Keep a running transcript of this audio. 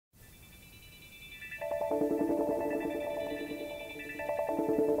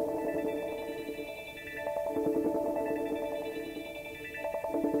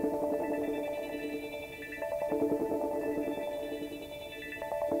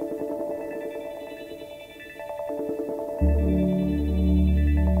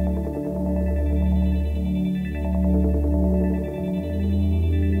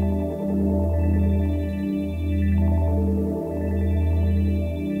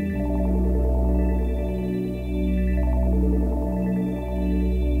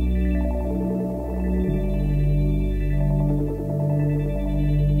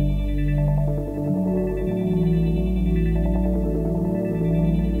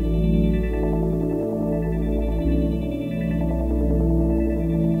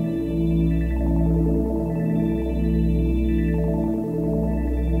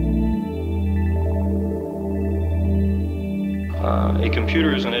A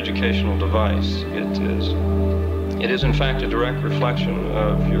computer is an educational device. It is in fact a direct reflection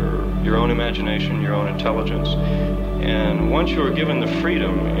of your own imagination, your own intelligence. And once you are given the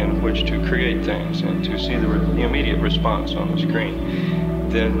freedom in which to create things and to see the immediate response on the screen,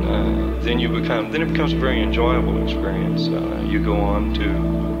 then it becomes a very enjoyable experience. You go on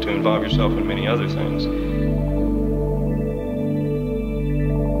to involve yourself in many other things.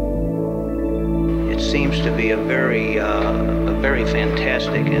 It seems to be a very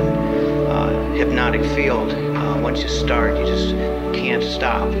fantastic and hypnotic field. Once you start, you just can't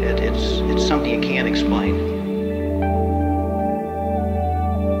stop. It's something you can't explain.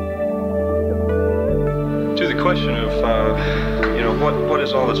 To the question of what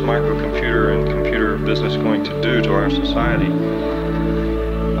is all this microcomputer and computer business going to do to our society?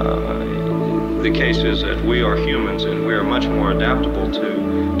 The case is that we are humans and we are much more adaptable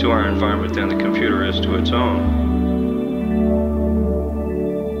to our environment than the computer is to its own.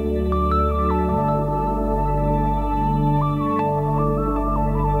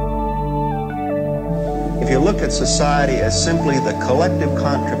 If you look at society as simply the collective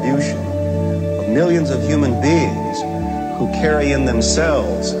contribution of millions of human beings who carry in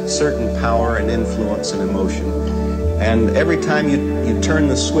themselves certain power and influence and emotion, and every time you turn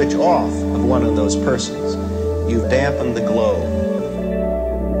the switch off of one of those persons, you've dampened the glow.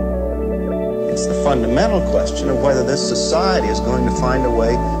 It's the fundamental question of whether this society is going to find a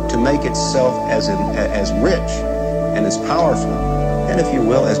way to make itself as rich and as powerful, and if you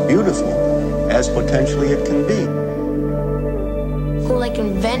will, as beautiful as potentially it can be. Well, like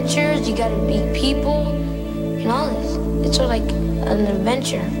adventures, you gotta meet people and all this. It's sort of like an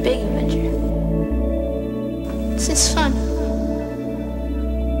adventure, big adventure. It's fun.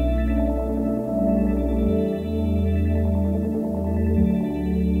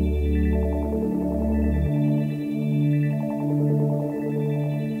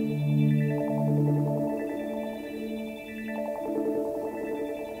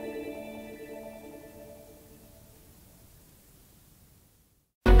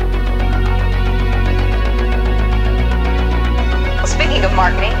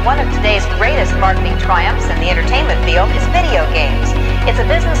 One of today's greatest marketing triumphs in the entertainment field is video games. It's a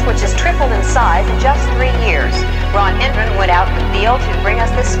business which has tripled in size in just 3 years. Ron Hendren went out in the field to bring us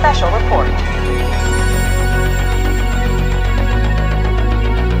this special report.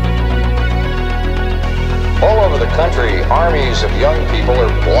 All over the country, armies of young people are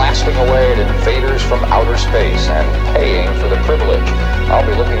blasting away at invaders from outer space and paying for the privilege. I'll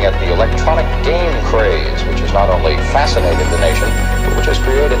be looking at the electronic game craze, which has not only fascinated the nation, but which has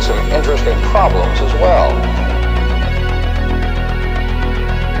created some interesting problems as well.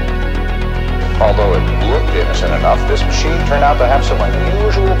 Although it looked innocent enough, this machine turned out to have some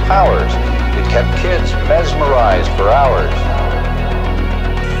unusual powers. It kept kids mesmerized for hours.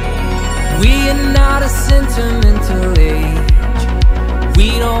 We are not a sentimental age.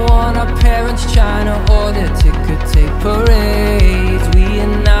 We don't want our parents trying to order ticker tape parades. We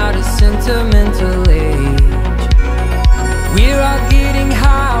are not a sentimental age. We're all getting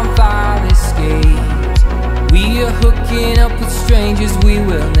high on fire escapes. We are hooking up with strangers we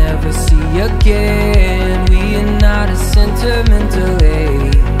will never see again. We are not a sentimental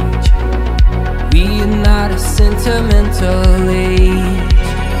age. We are not a sentimental age.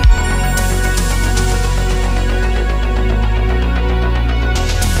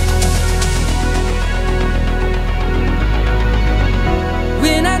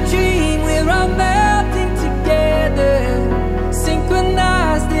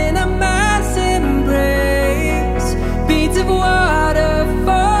 Synchronized in a mass embrace, beads of water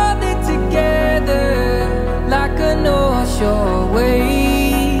folded together like a North Shore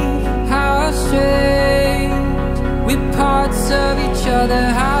wave. How strange, we're parts of each other.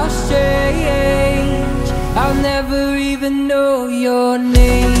 How strange, I'll never even know your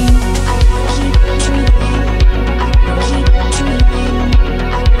name.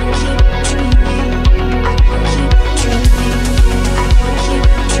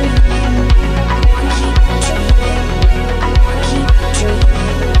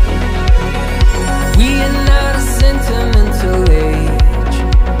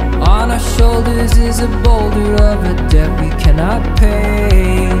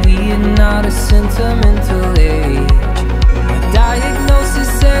 a sentimental age. My diagnosis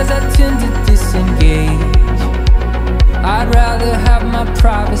says I tend to disengage. I'd rather have my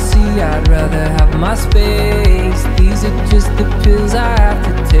privacy, I'd rather have my space. These are just the pills I have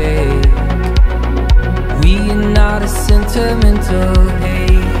to take. We are not a sentimental age.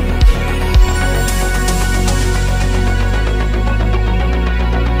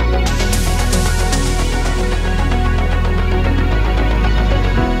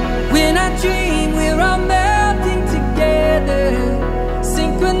 When I dream, we're all melting together,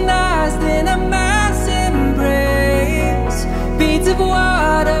 synchronized in a mass embrace. Beads of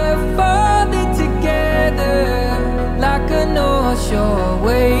water folded together like a North Shore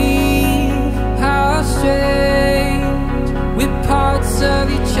wave. How strange, we're parts of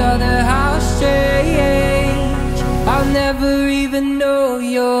each other, how strange. I'll never even know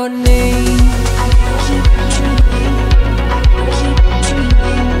your name.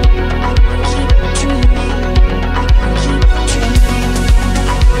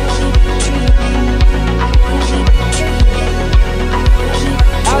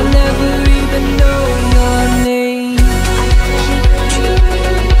 I'll never even know your name.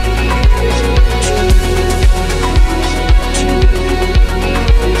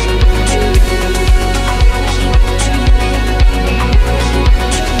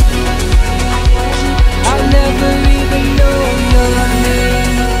 I'll never even know your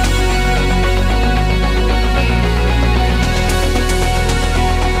name.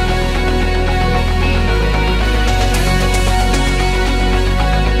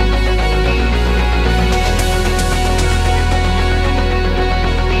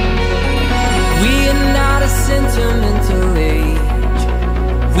 We are not a sentimental age.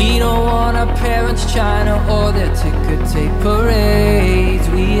 We don't want our parents' China or their ticker tape parades.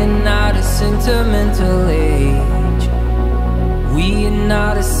 We are not a sentimental age. We are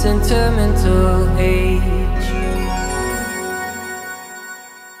not a sentimental age.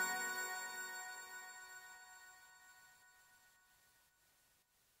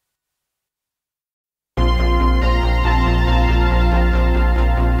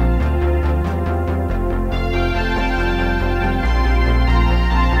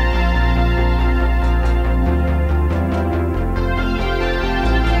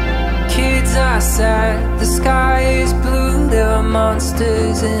 Kids are sad, the sky is blue. There are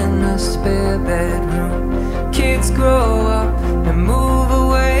monsters in the spare bedroom. Kids grow up and move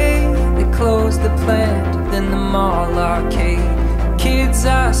away. They close the plant, then the mall arcade. Kids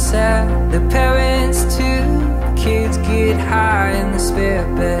are sad, their parents too. Kids get high in the spare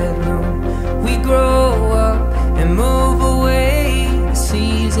bedroom. We grow up and move away. The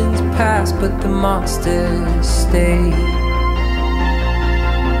seasons pass, but the monsters stay.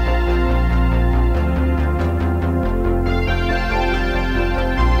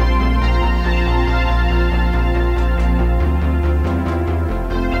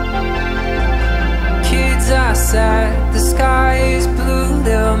 Kids are sad, the sky is blue.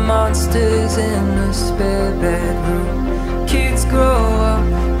 There are monsters in the spare bedroom. Kids grow up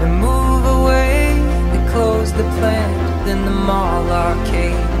and move away. They close the plant, then the mall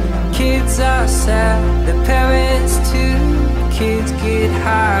arcade. Kids are sad, their parents too. Kids get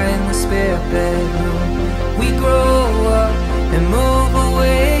high in the spare bedroom. We grow up and move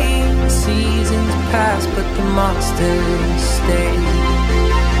away. The seasons pass, but the monsters stay.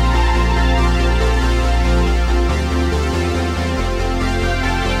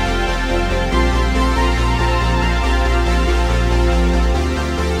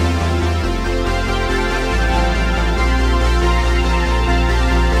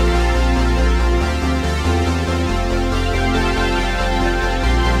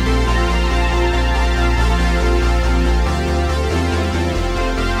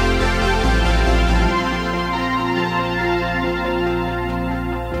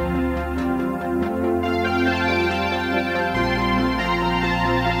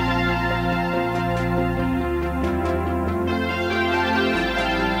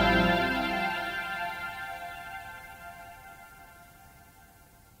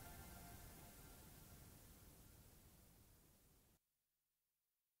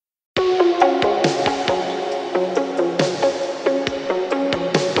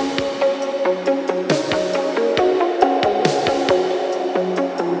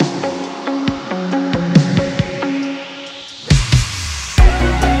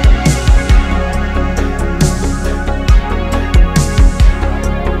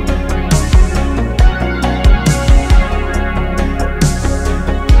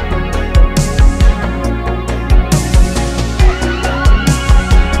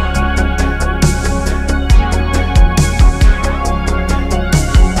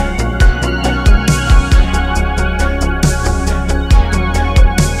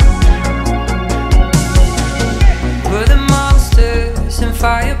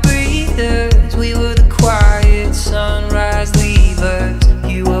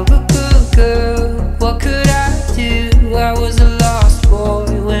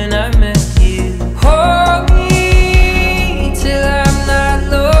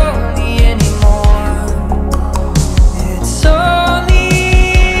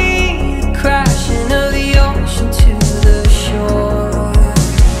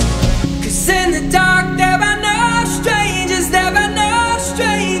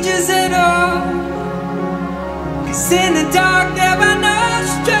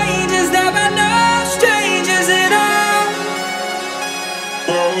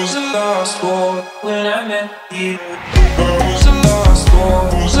 lost boy when I met you. I was a lost boy,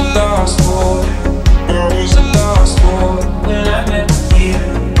 was a lost boy. I was a lost boy when I met you.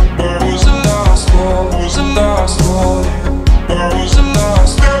 I was a lost boy, was a lost boy. I was a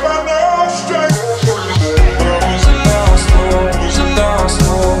lost boy. Never know straight. I was a lost boy, was a lost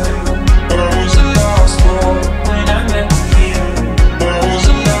boy. I was a lost boy when I met you. I was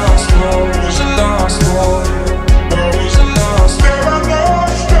a lost boy, was a lost boy. I was a lost boy. Never know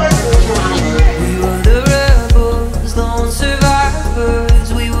straight. We were the rebels, lone survivors.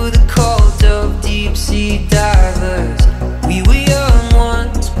 We were the cult of deep sea divers. We were young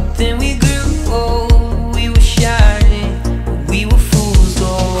once, but then we grew old. We were shining, but we were fools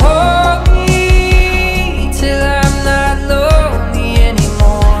gold. Hold me till I'm not lonely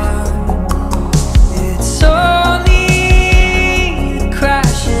anymore. It's only the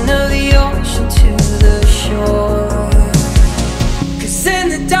crashing of the ocean to the shore. 'Cause in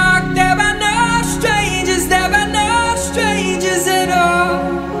the dark there are no strangers, there are no strangers at all.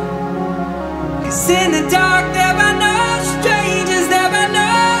 'Cause in the dark there are no strangers, there are no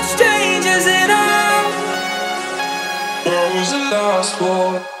strangers at all. I was a lost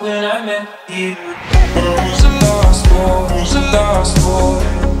boy when I met you. I was a lost boy, was a lost boy.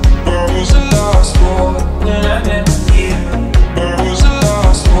 I was a lost boy when I met you. I was a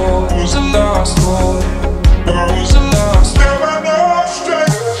lost boy, was a lost boy. I was a lost boy. Never know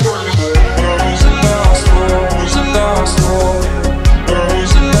straight. I was a lost boy, was a lost boy. I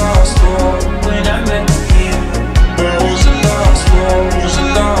was a lost boy when I met you. I was a lost boy, was a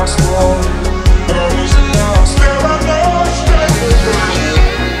lost boy. I was a lost boy. Never know straight.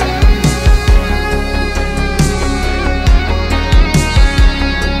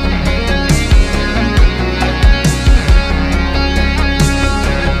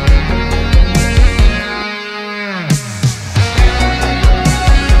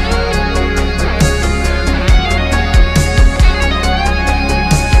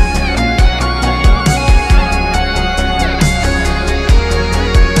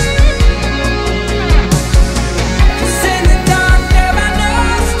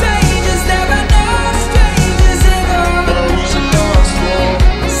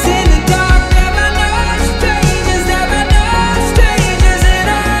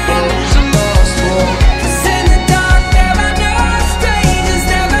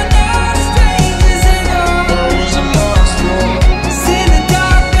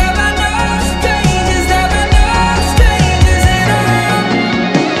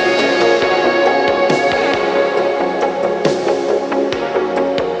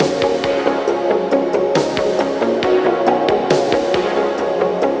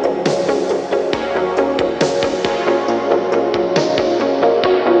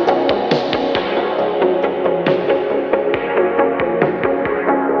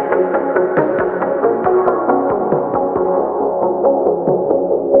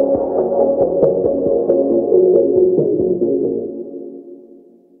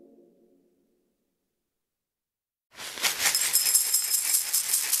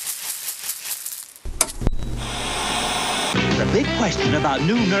 The big question about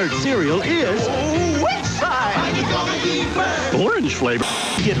new nerd cereal is which side? Orange flavor.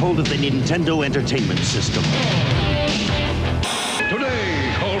 Get hold of the Nintendo Entertainment System.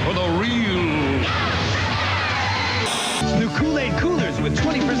 Today, call for the real. New Kool-Aid coolers with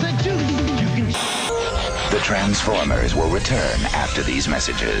 20% juice. You can. The Transformers will return after these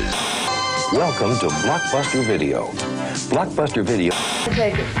messages. Welcome to Blockbuster Video. Blockbuster Video.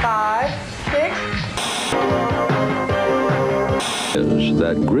 Take it 5, 6. Is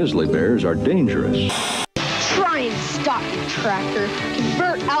that grizzly bears are dangerous. Try and stop your tractor.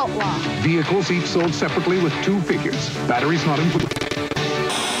 Convert outlaw. Vehicles each sold separately with 2 figures. Batteries not included.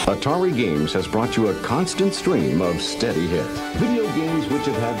 Atari Games has brought you a constant stream of steady hits. Video games which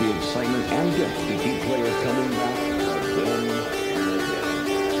have had the excitement and depth to keep players coming back again and again.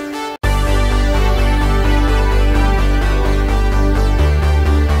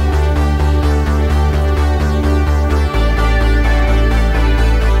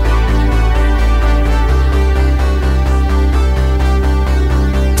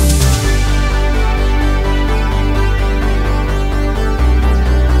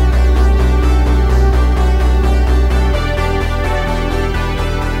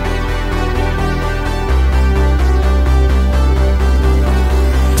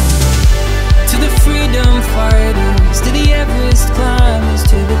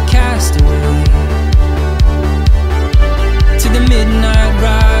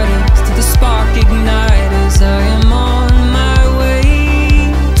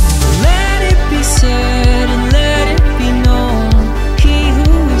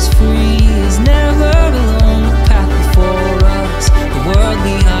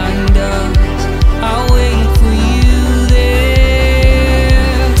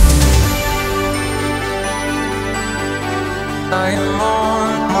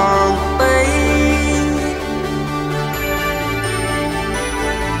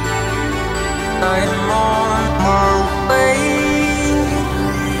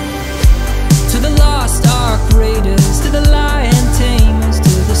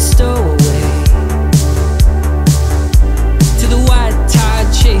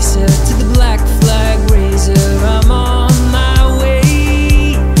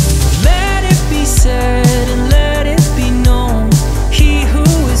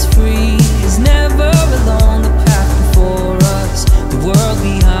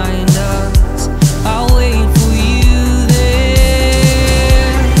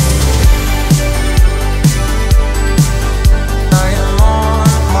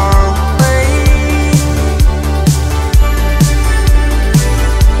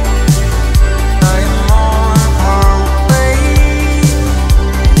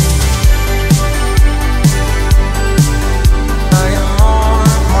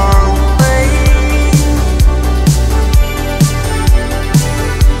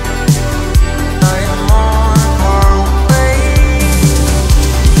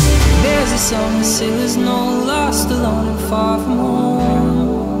 song the sailors know, lost, alone and far from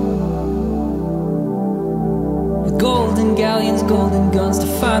home. With golden galleons, golden guns to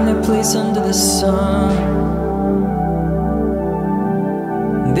find their place under the sun.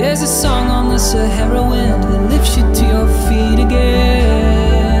 There's a song on the Sahara wind that lifts you to your feet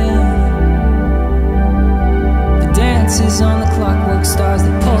again. The dances on the clockwork stars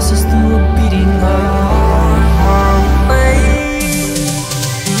that pulses through a beating heart.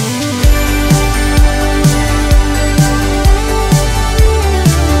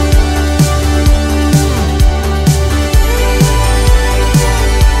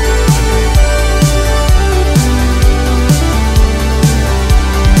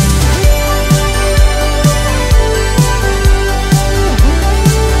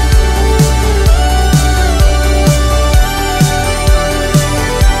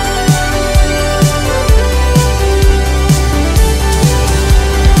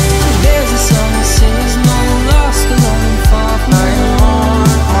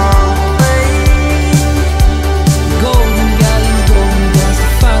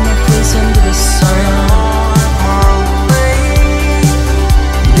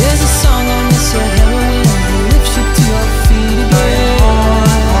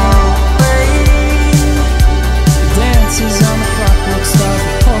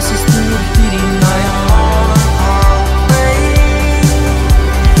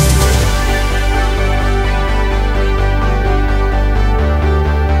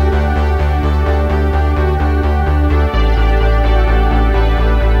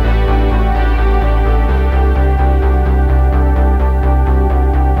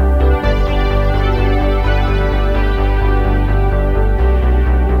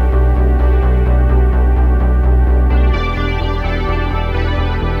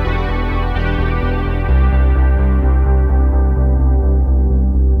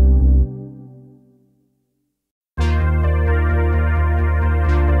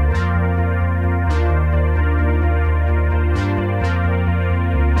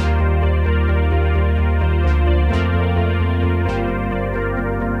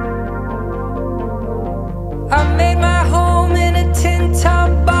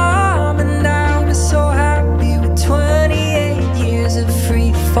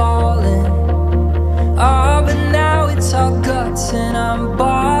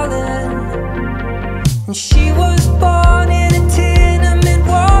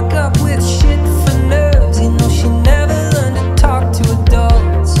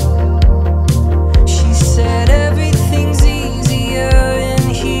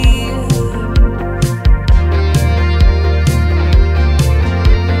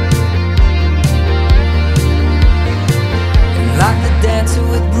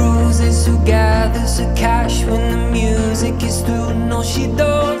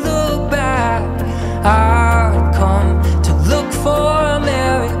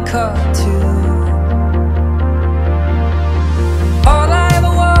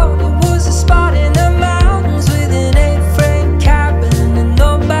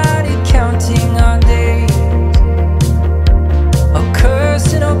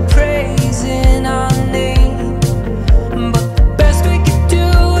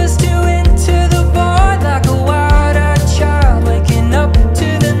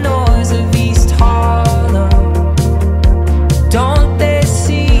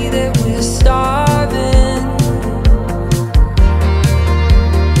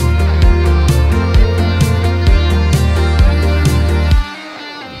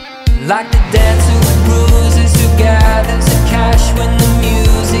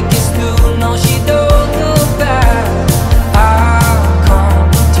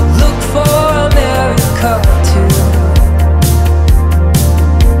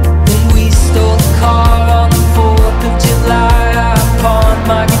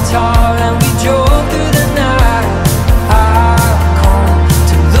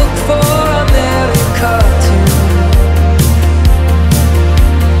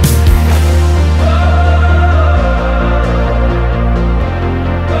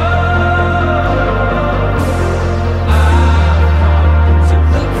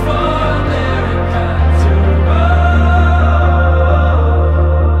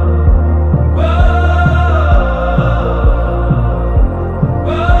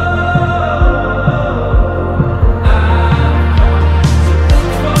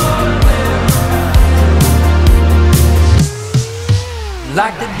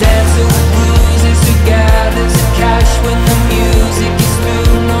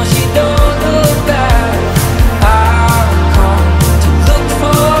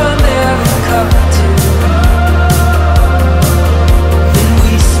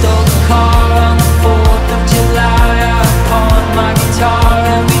 Car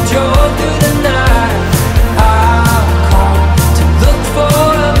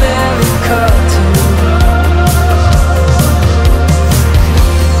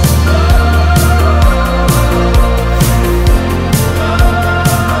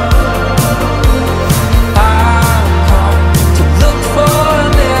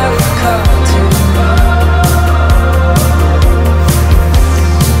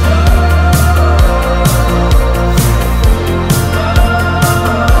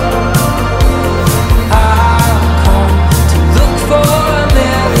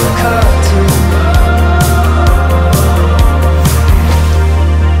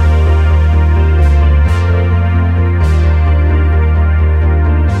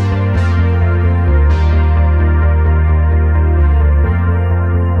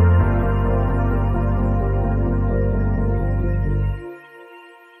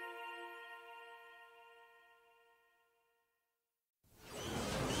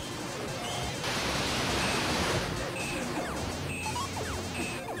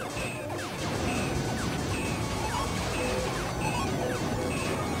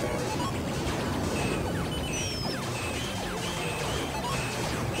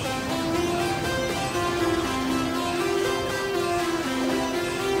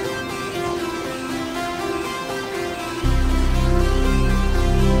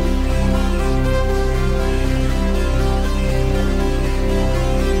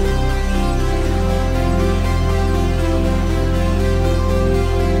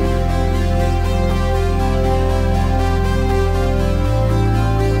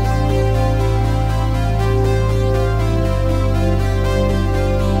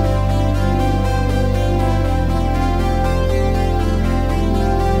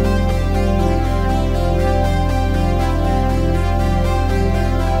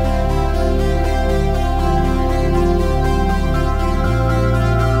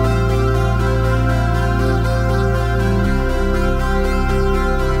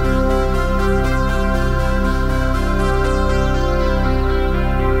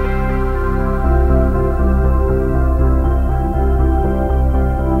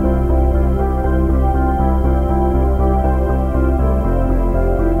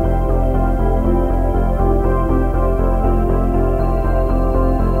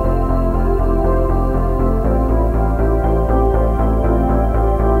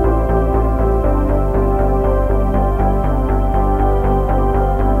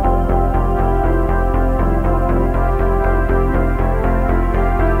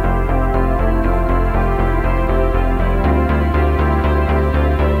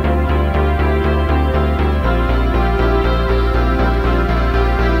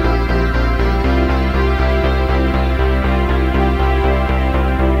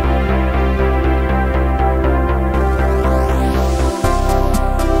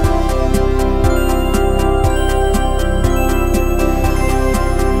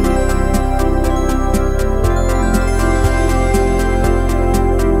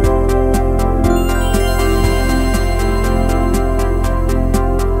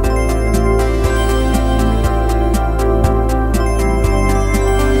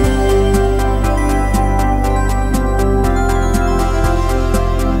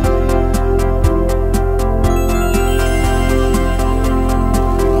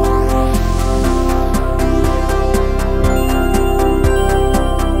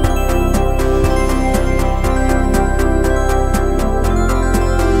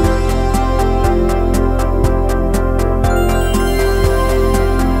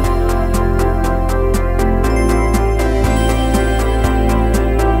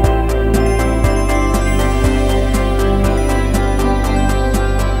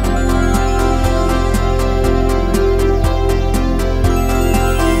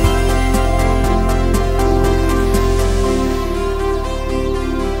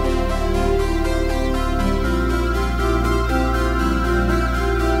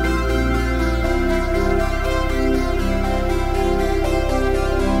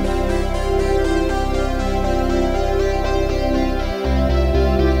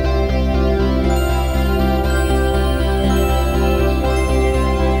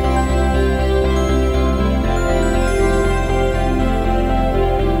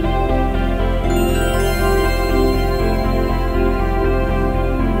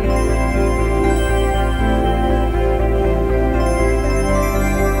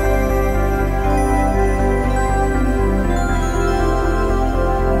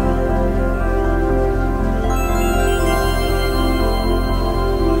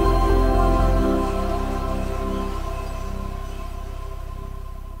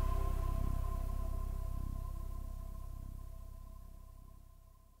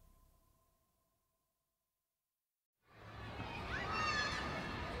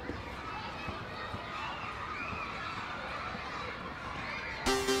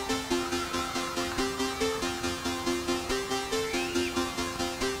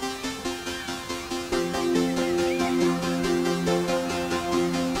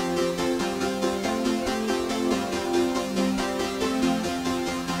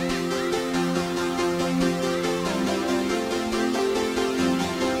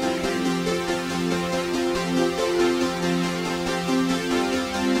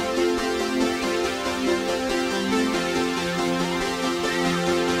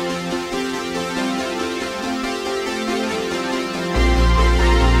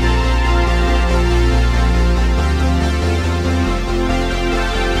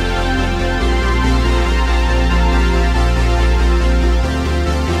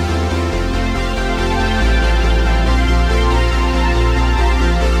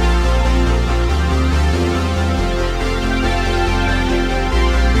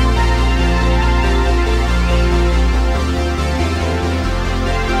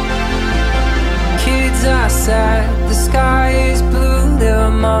sad, the sky is blue. There are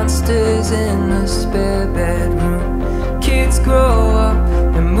monsters in the spare bedroom. Kids grow up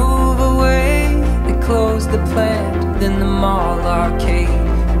and move away. They close the plant, then the mall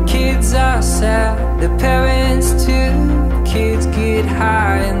arcade. Kids are sad, their parents too. Kids get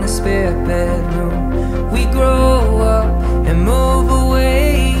high in the spare bedroom. We grow up and move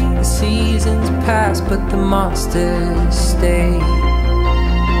away. The seasons pass, but the monsters stay.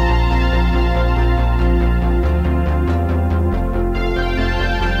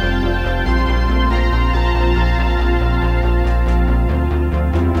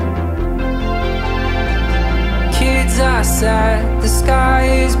 Kids are sad, the sky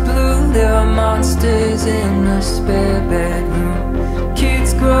is blue. There are monsters in the spare bedroom.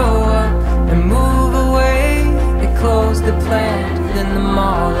 Kids grow up and move away. They close the plant, then the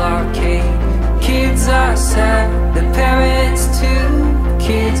mall arcade. Kids are sad, their parents too.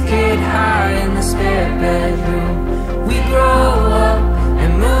 Kids get high in the spare bedroom.